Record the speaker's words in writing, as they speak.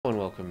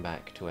welcome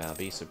back to our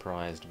Be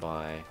Surprised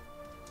by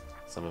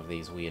some of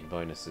these weird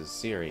bonuses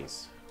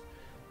series.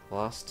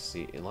 Last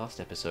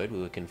episode we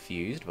were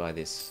confused by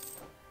this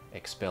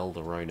Expel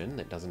the Ronin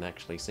that doesn't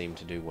actually seem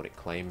to do what it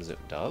claims it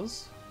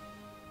does.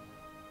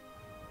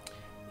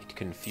 It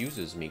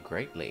confuses me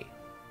greatly.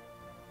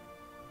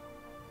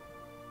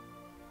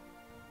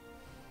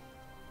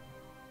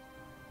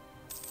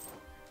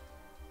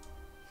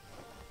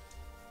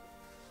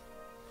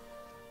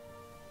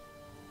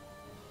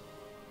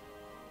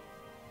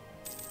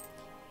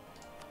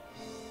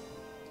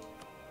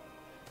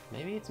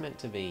 Maybe it's meant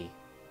to be...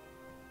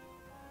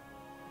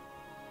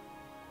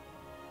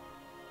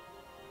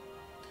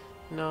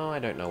 No, I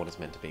don't know what it's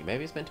meant to be.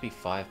 Maybe it's meant to be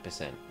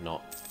 5%,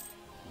 not...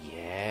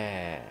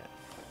 Yeah!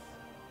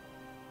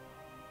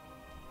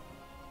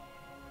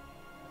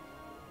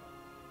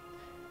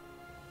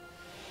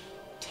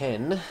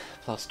 $10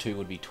 plus 2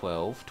 would be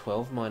 12.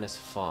 12 minus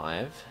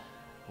 5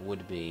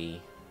 would be...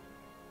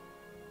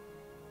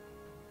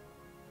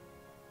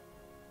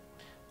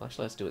 Well,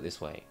 actually, let's do it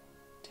this way.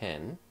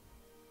 10...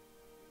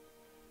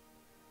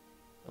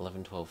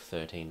 11, 12,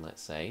 13,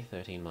 let's say.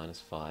 13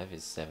 minus 5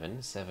 is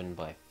 7. 7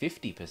 by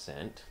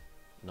 50%,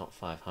 not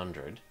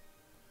 500,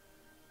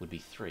 would be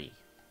 3.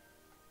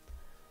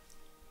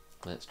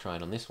 Let's try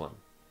it on this one.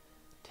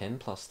 10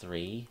 plus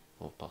 3,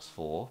 or plus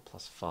 4,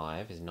 plus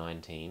 5 is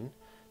 19.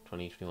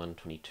 20, 21,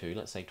 22,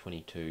 let's say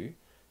 22.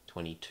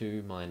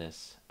 22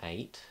 minus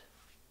 8,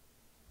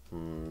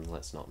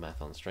 let's not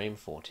math on stream,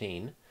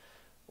 14.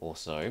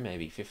 Also,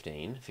 maybe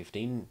 15.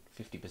 15,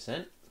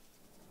 50%?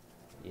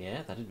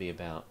 Yeah, that'd be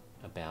about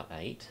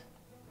 8.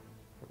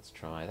 Let's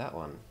try that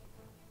one.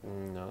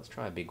 No, let's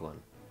try a big one.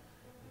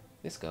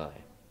 This guy.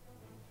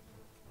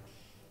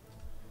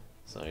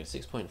 So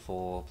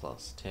 6.4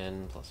 plus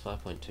 10 plus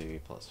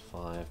 5.2 plus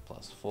 5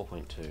 plus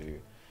 4.2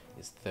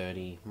 is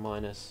 30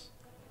 minus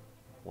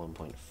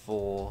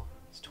 1.4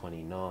 is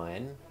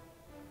 29.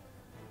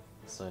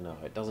 So no,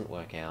 it doesn't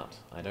work out.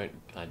 I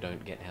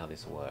don't get how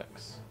this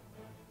works.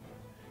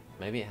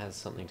 Maybe it has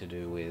something to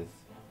do with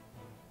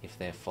if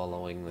they're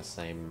following the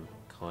same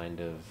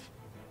kind of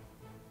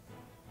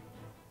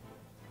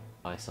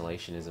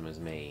isolationism as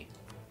me.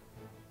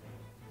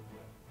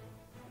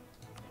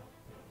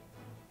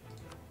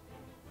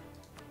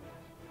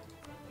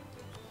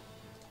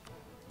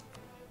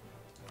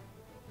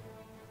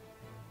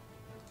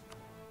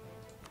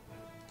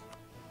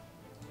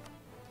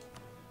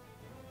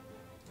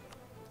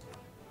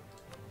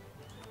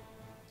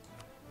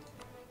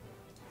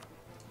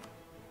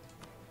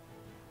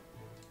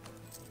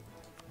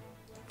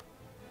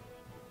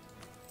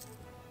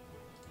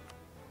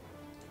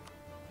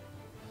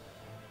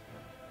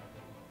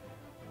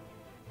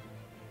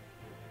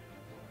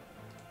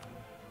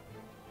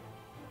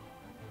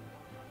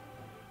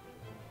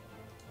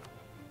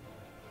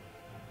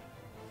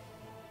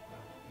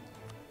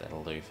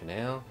 That'll do for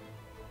now.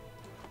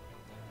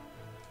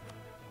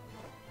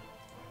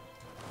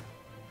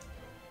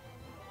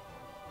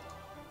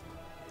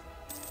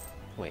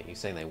 Wait, you're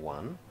saying they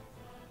won?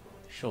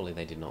 Surely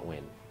they did not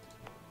win.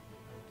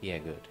 Yeah,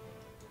 good.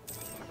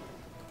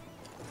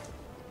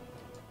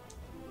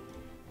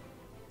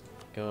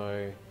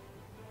 Go.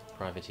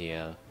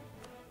 Privateer.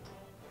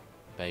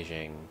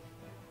 Beijing.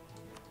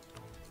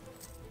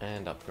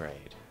 And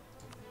upgrade.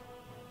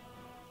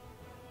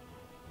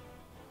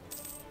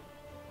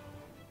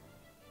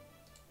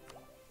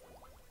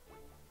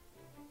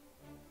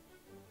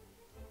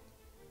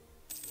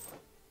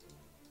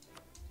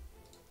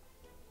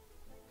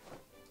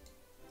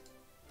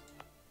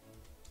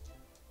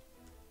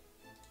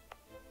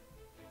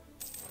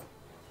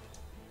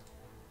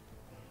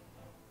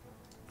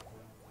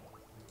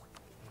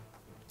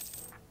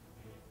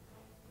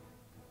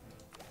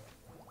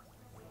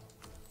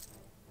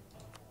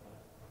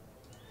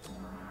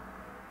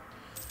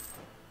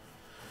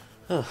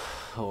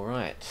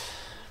 Alright.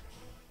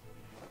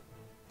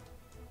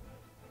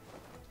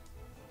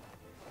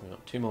 We've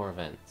got 2 more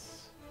events.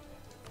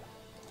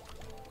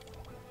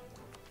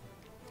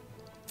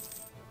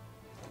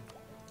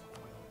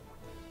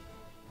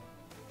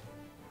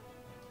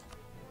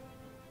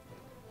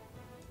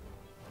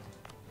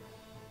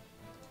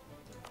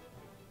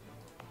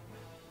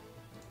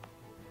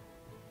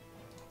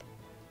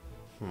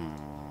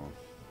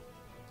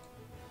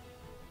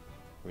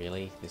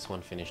 Really? This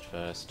one finished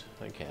first?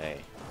 Okay.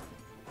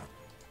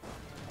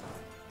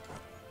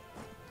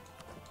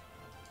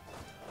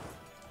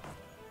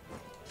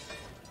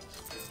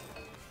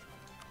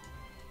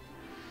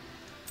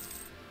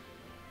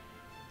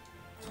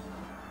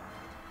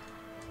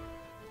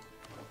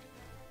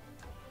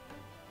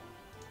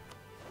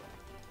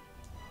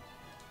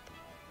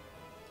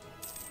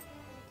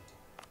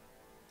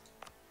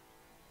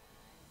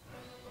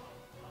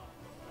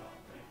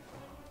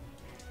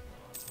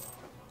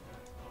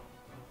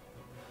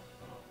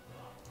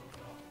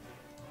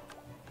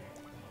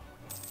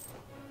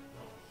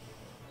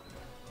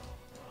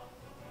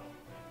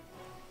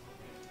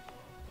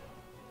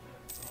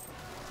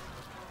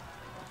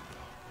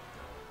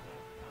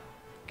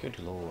 Good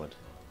lord.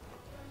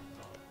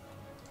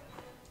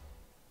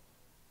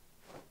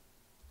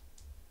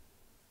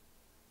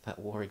 That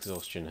war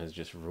exhaustion has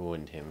just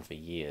ruined him for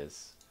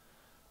years.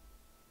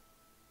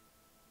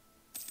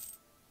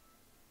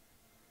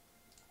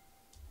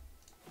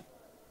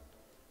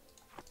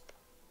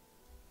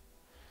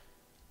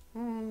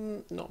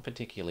 Not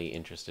particularly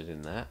interested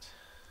in that.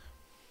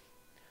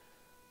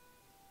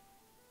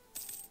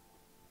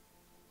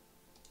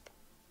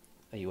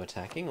 Are you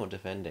attacking or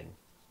defending?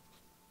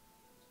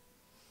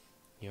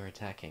 You're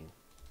attacking.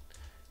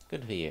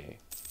 Good for you.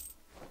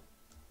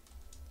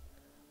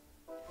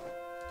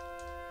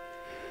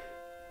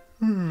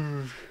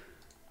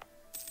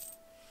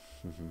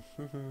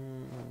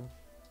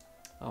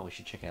 Oh, we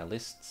should check our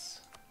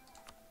lists.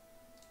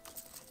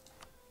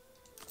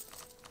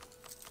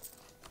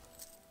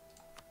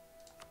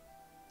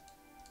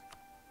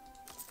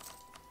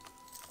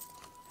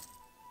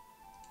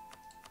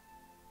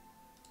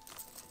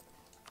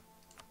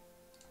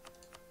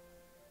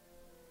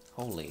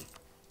 Holy.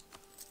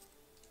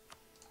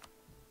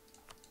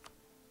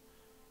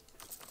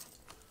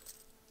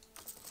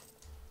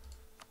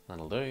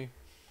 That'll do.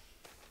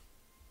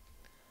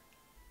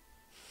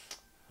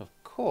 Of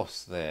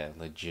course they're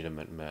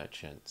legitimate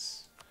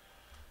merchants.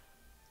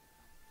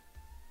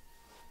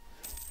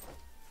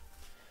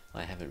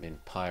 I haven't been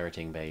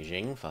pirating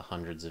Beijing for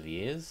hundreds of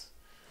years.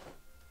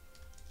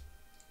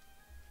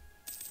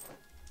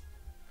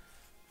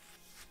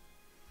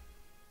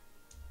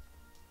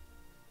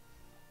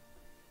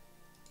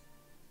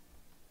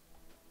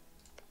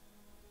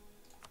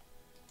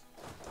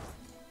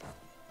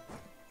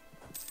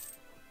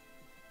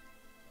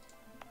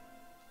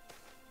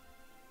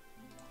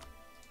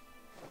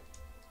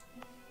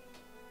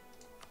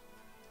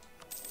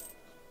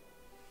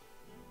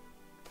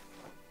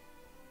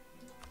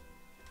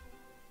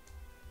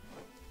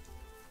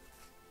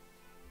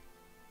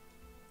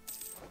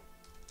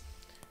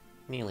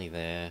 Nearly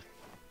there.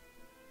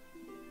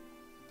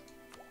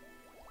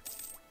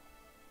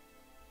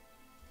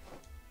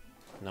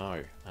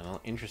 No, I'm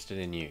not interested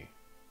in you.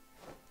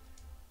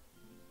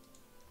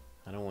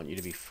 I don't want you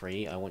to be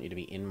free, I want you to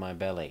be in my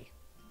belly.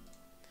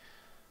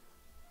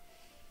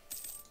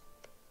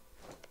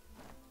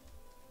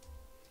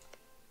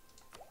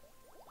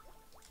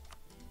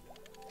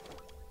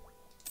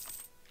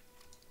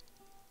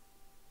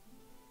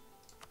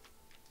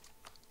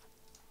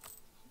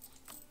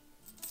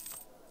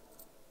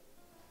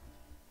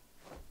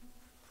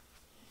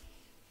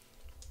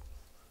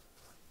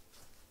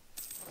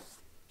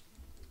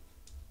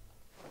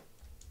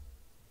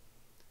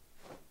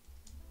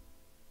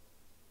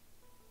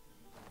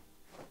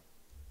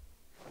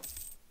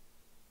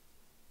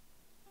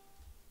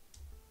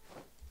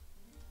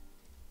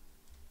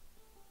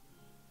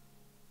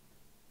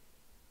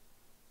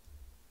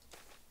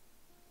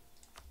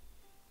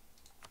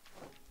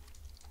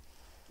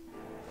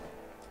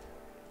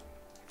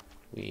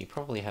 We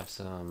probably have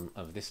some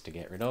of this to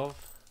get rid of.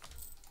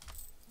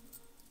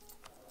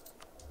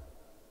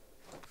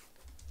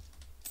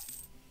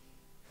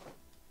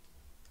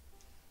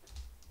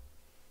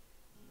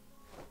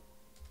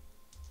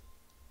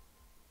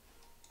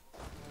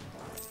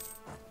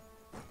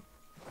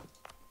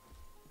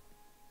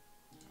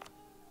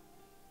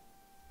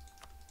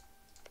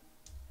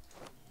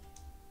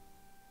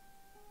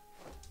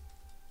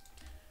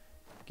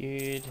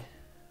 Good.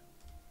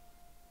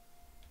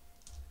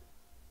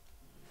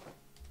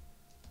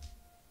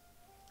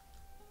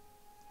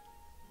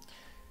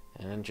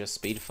 And just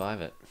speed 5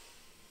 it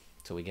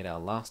till we get our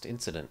last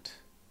incident,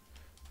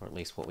 or at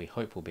least what we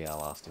hope will be our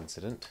last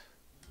incident.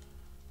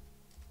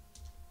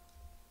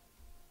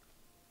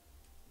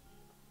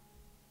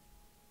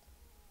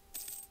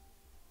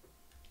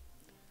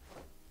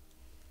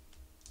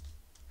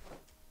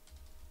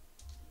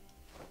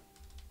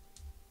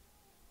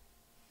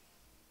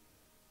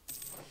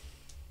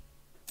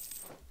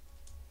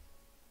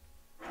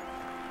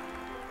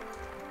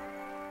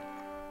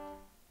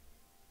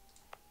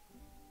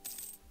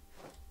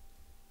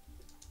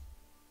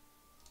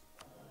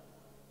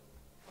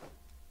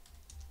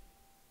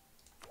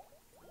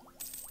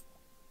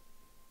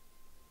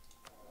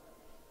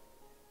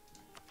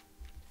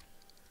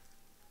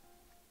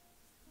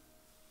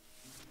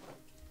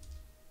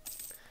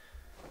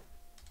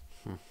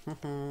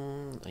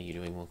 Are you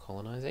doing more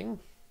colonizing?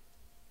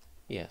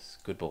 Yes,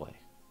 good boy.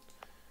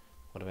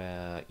 What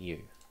about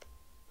you?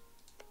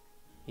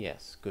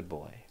 Yes, good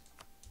boy.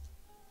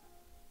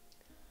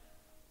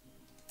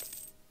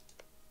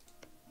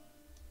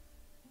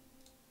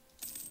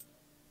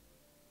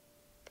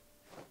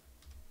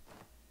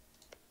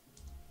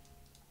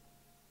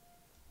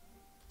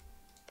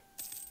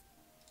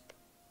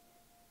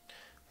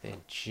 They're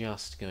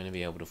just going to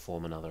be able to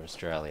form another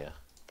Australia.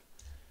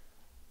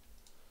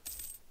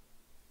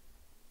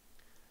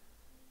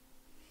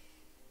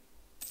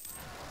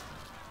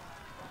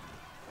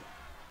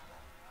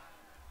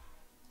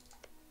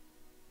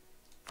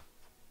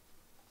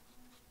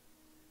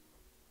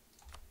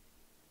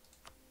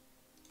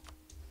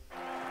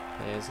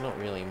 There's not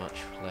really much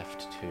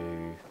left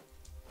to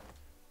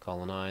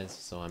colonize,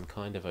 so I'm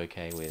kind of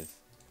okay with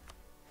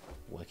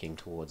working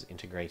towards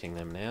integrating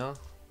them now.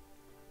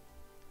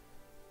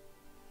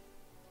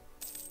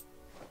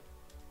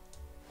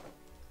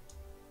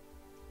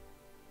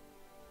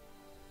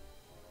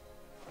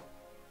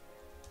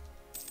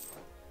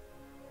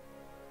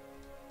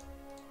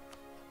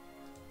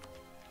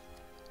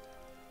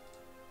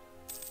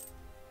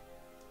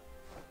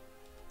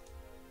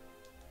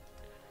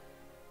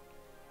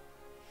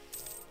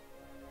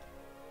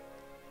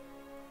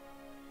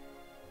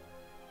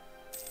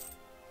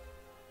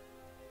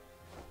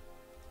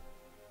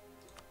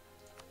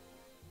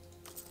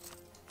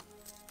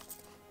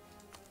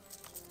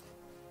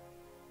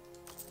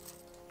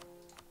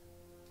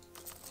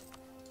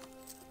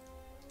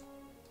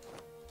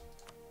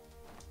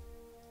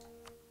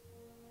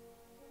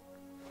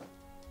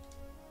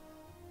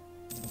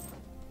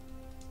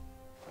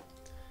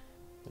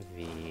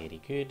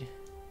 Very good.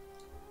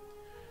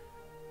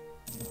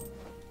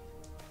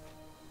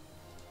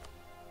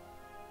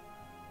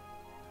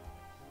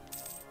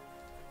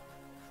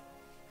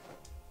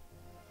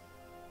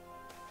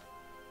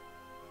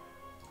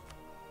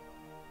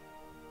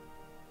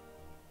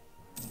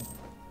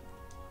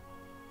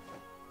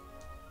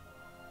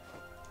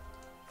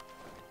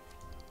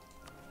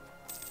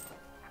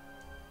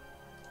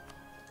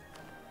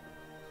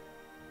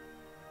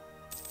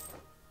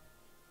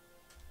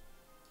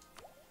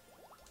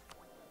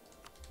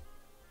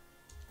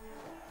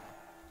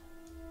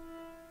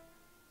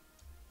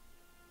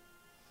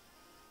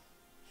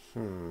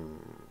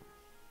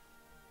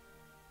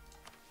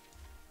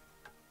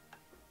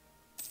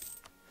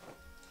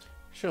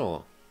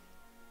 Sure.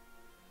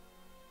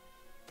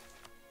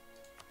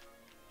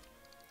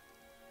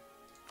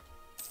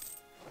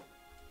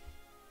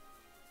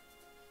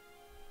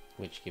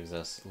 Which gives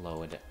us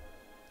lowered,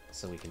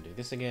 so we can do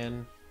this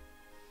again.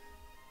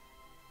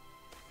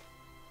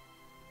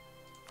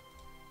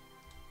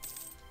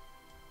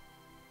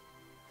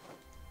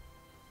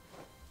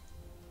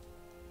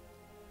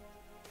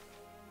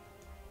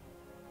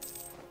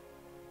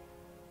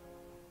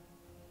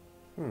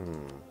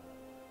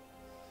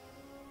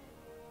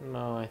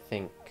 No, I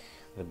think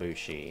the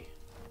Bushi.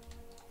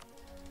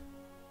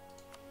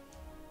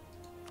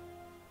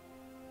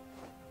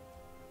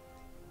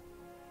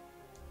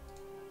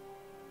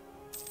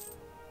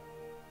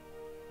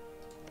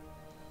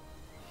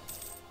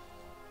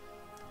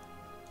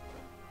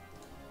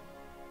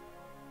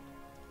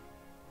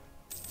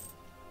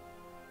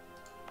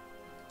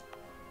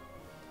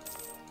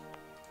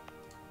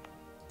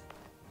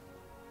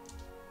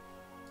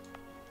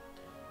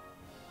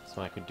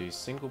 So I could do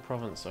single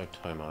province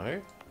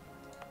Otomo,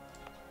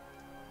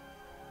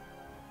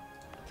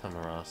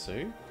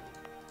 Tamarasu,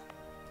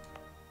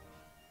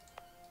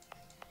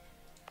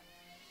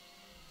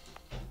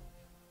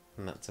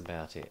 and that's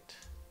about it.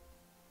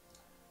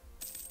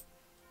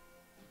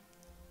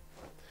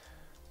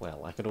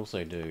 Well, I could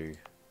also do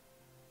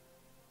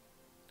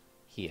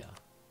here,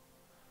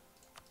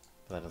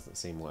 but that doesn't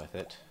seem worth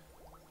it.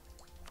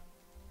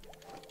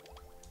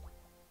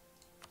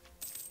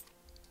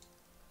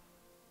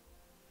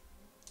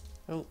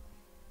 Oh.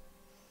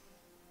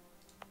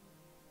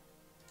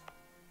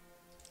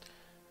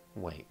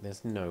 Wait,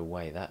 there's no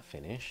way that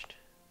finished.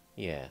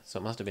 Yeah,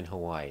 so it must have been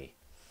Hawaii.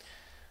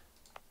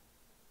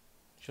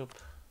 Chup.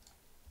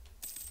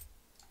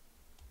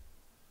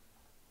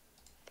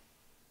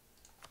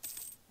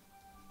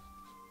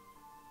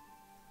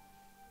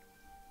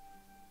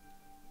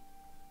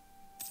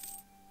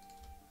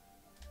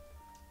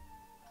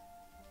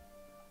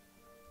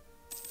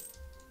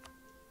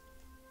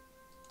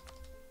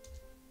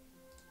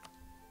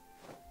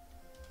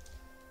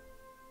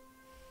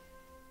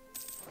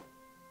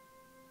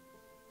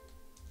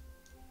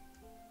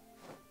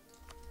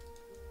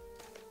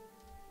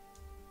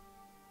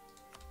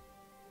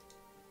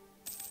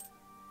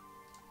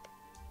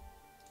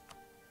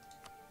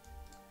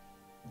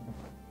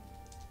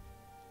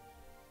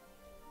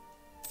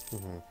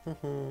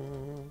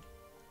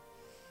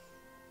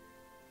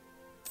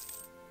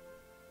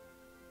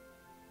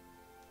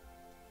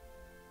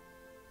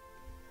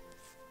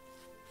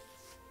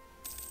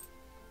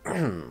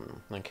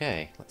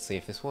 Okay, let's see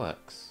if this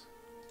works.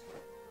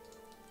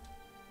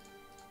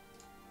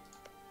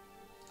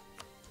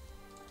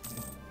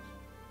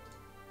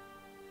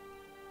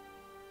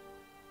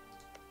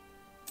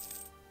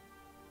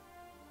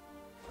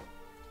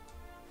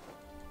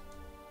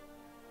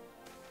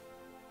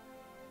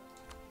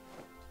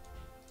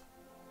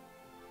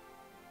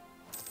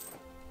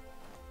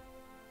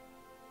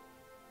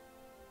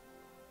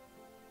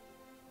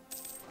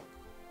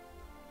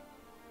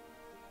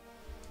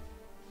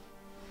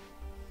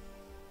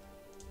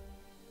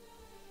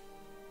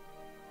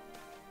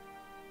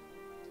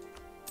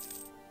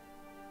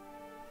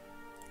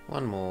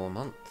 One more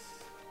month.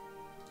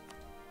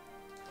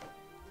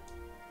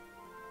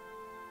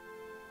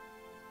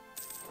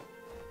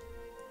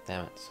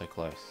 Damn it, so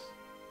close.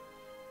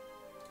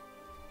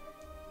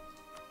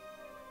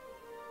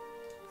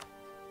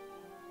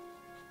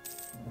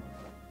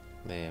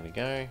 There we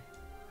go.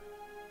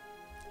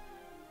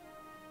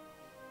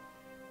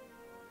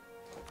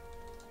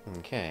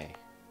 Okay.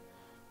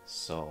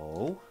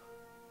 So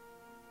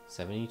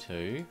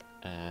 72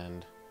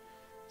 and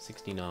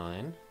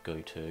 69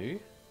 go to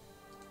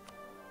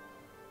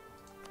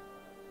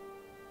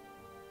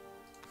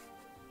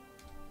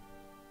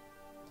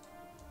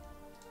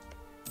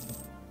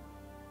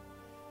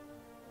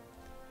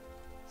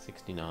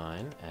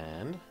 $69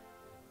 and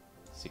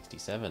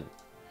 67.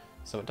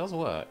 So it does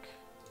work.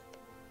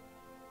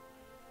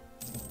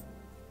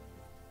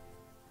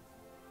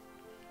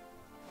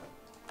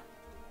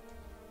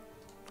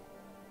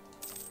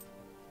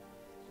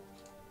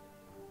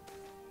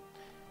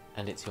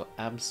 And it's your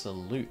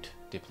absolute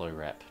Diplo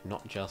rep,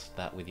 not just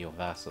that with your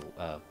vassal,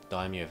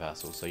 daimyo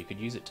vassals. So you could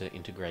use it to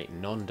integrate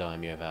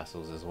non-daimyo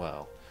vassals as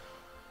well,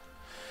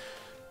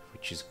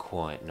 which is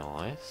quite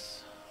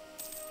nice.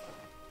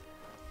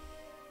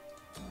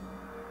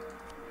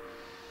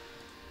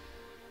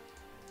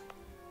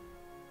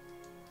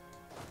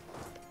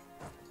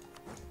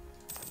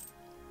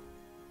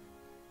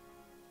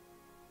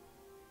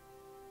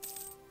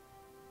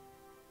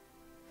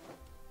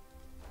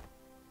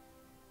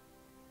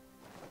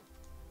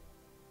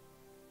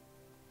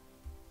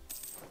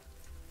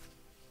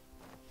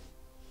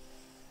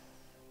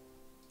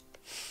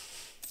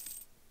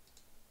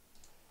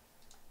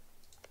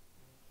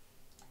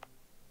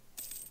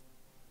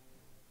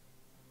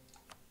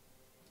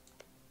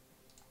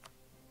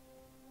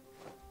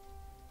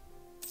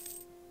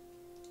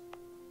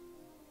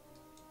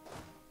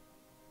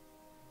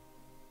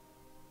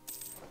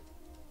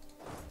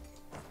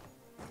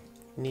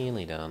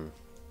 Nearly done.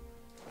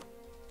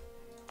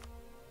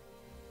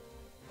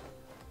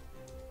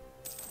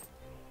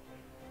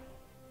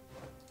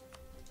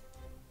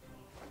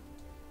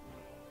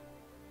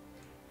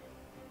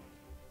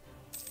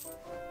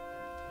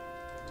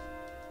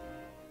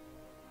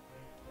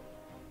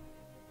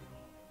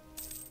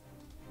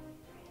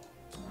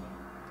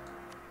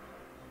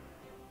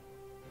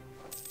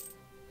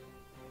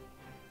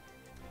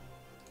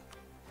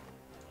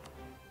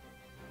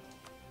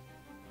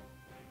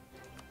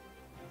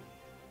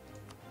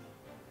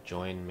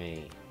 Join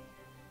me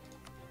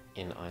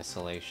in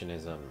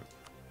isolationism.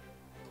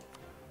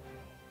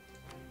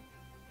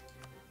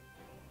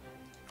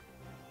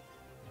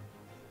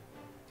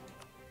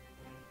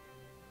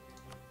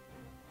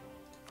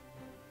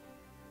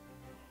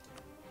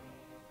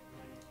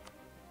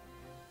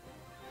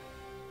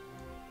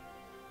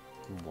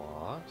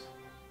 What?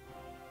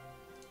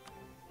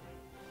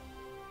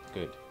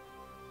 Good.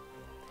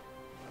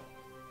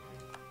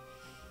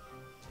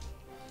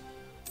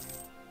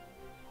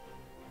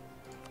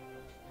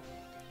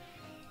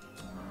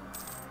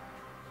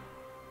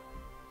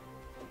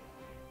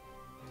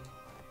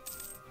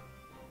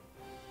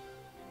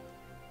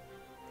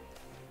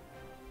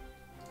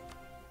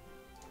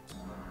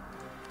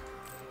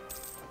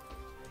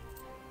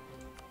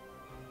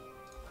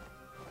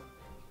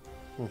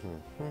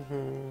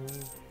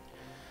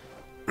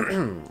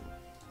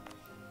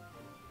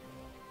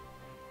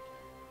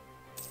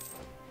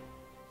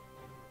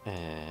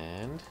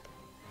 And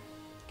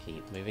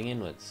keep moving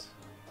inwards.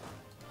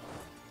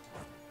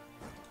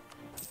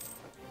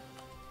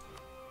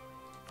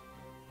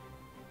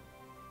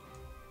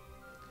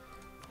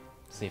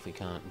 See if we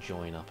can't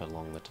join up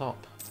along the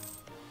top.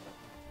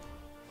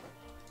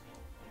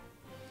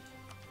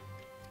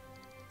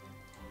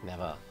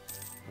 Never.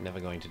 Never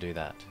going to do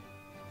that.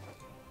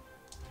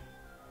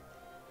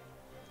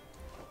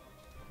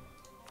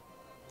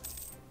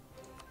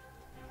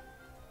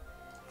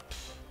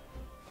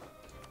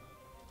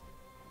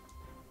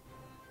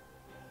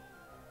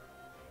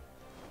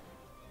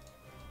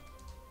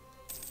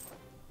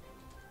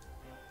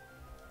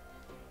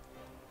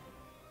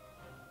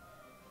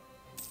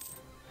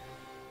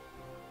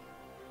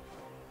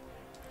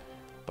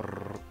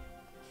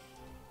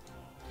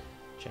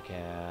 Check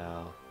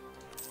out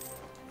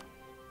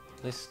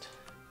list.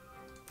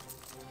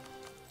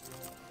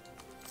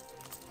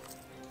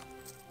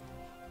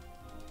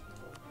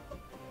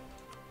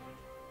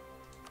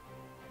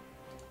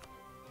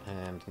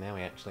 And now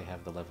we actually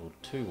have the level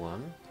 2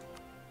 one.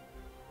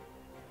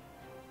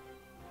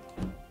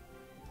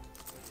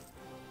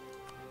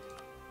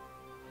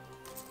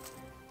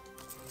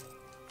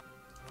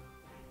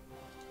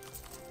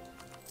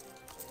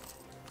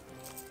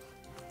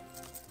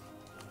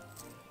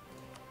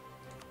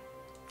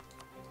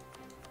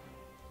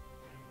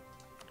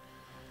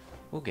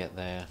 We'll get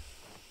there.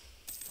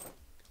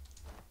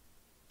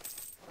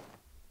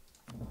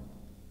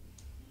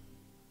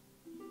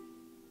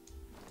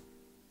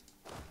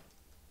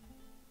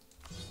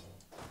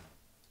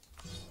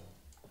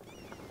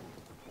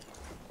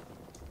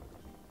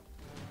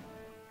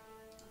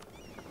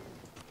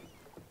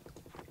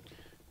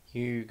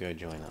 You go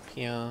join up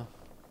here.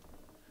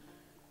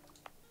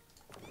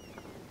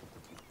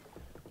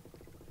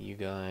 You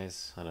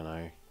guys, I don't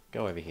know,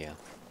 go over here.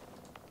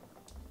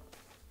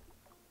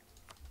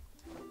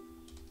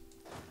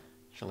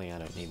 Actually, I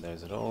don't need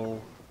those at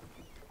all.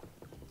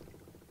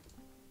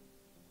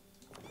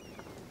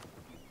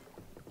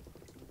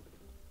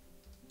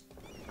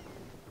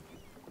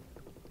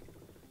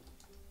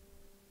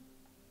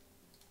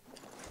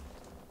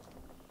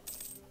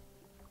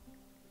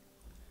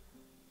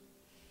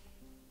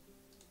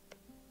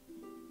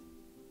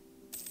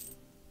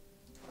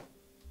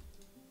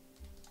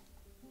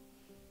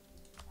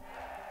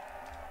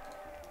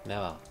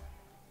 Never.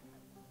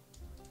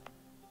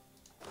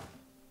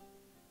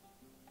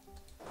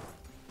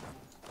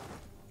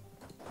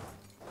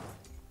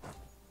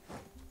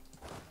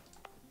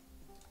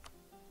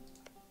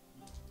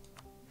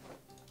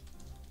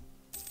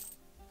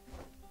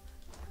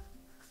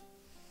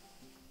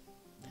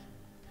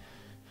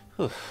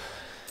 Whew.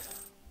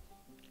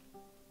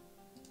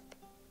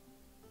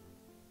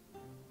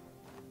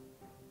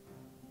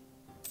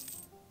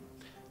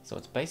 So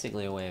it's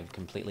basically a way of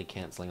completely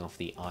cancelling off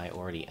the I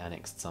already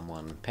annexed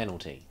someone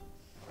penalty.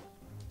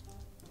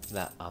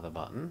 That other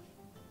button.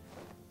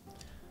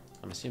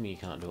 I'm assuming you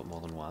can't do it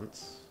more than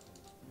once.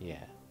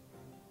 Yeah.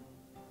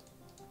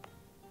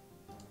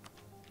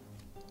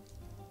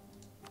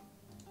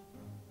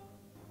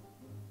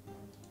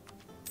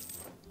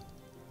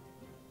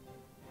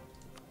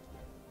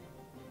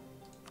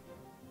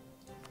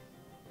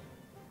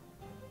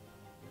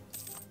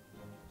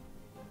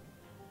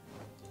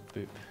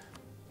 Boop.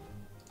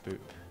 Boop.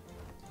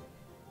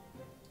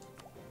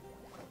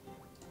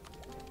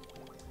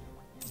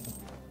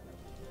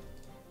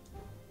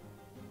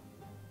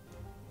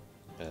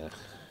 Ugh.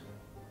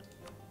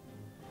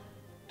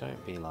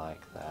 Don't be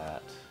like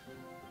that.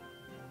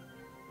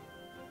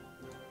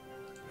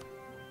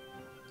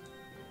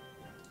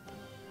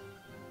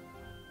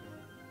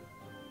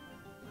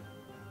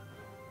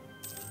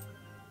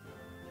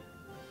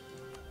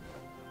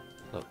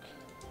 Look.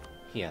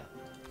 Here.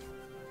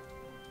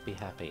 Be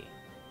happy.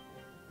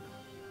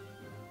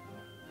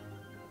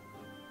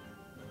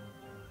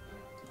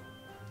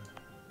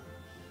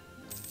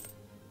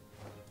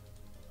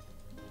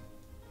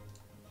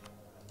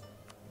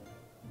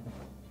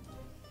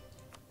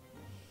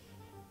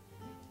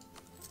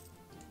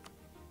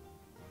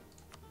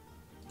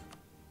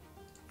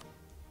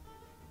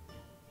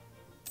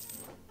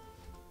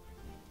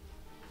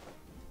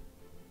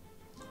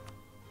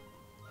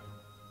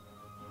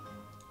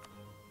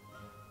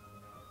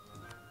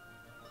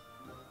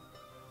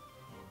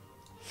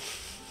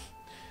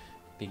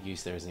 Big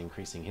use there is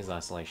increasing his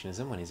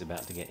isolationism when he's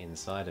about to get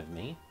inside of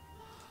me.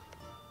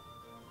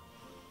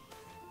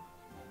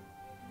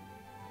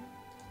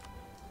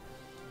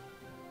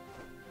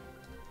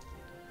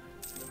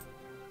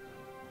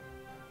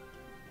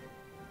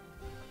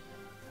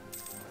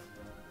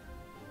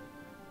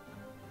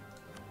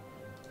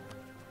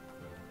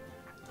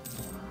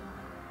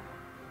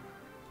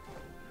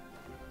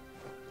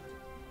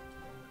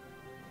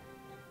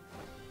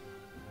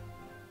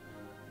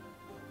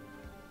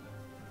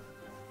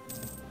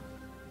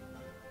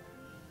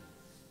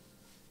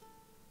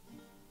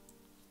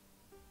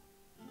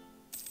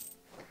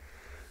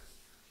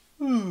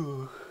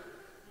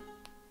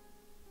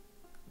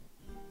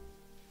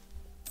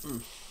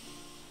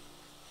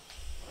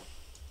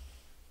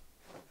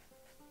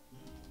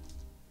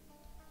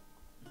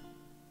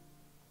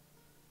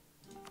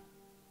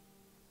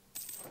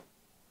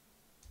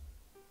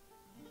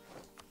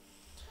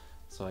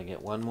 So I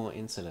get one more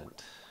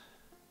incident.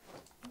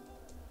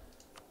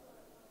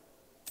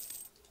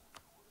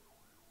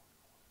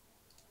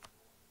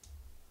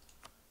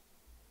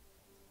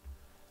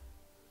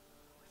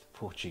 With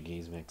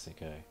Portuguese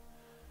Mexico.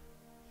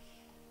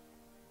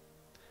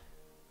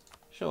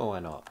 Sure, why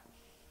not?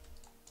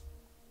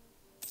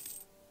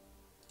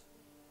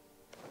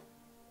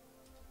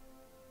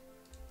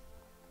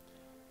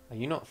 Are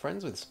you not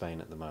friends with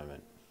Spain at the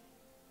moment?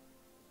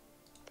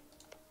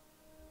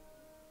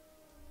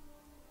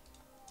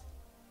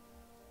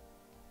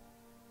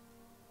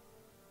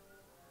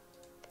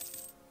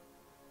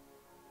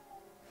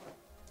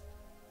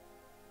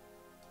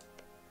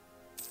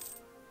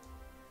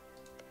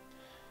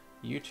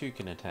 You too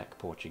can attack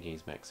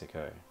Portuguese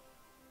Mexico.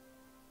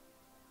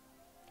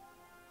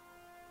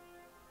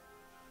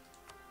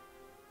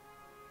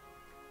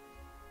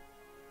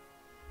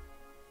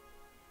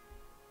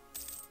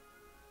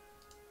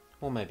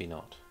 Or maybe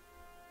not.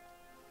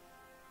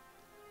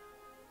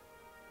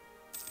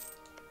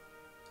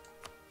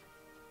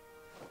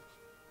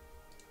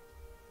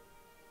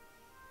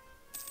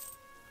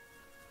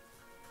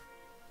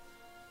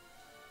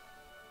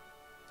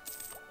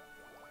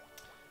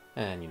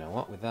 And you know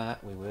what, with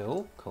that we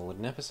will call it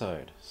an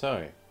episode.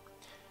 So,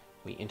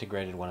 we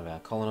integrated one of our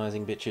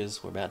colonizing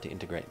bitches, we're about to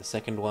integrate the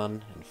second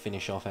one and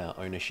finish off our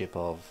ownership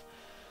of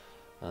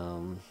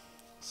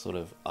sort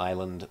of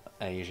island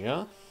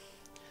Asia.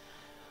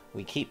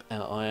 We keep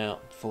our eye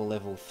out for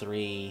level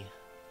 3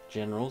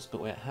 generals,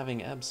 but we're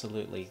having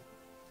absolutely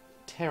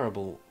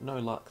terrible no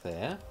luck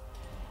there.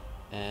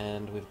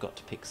 And we've got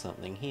to pick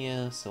something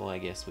here, so I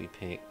guess we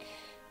pick...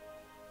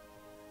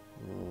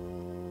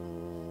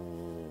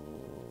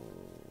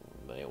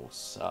 they all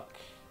suck.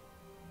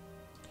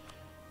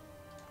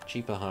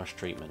 Cheaper harsh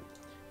treatment.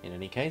 In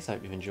any case, I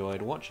hope you've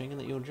enjoyed watching and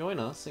that you'll join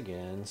us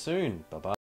again soon. Bye bye.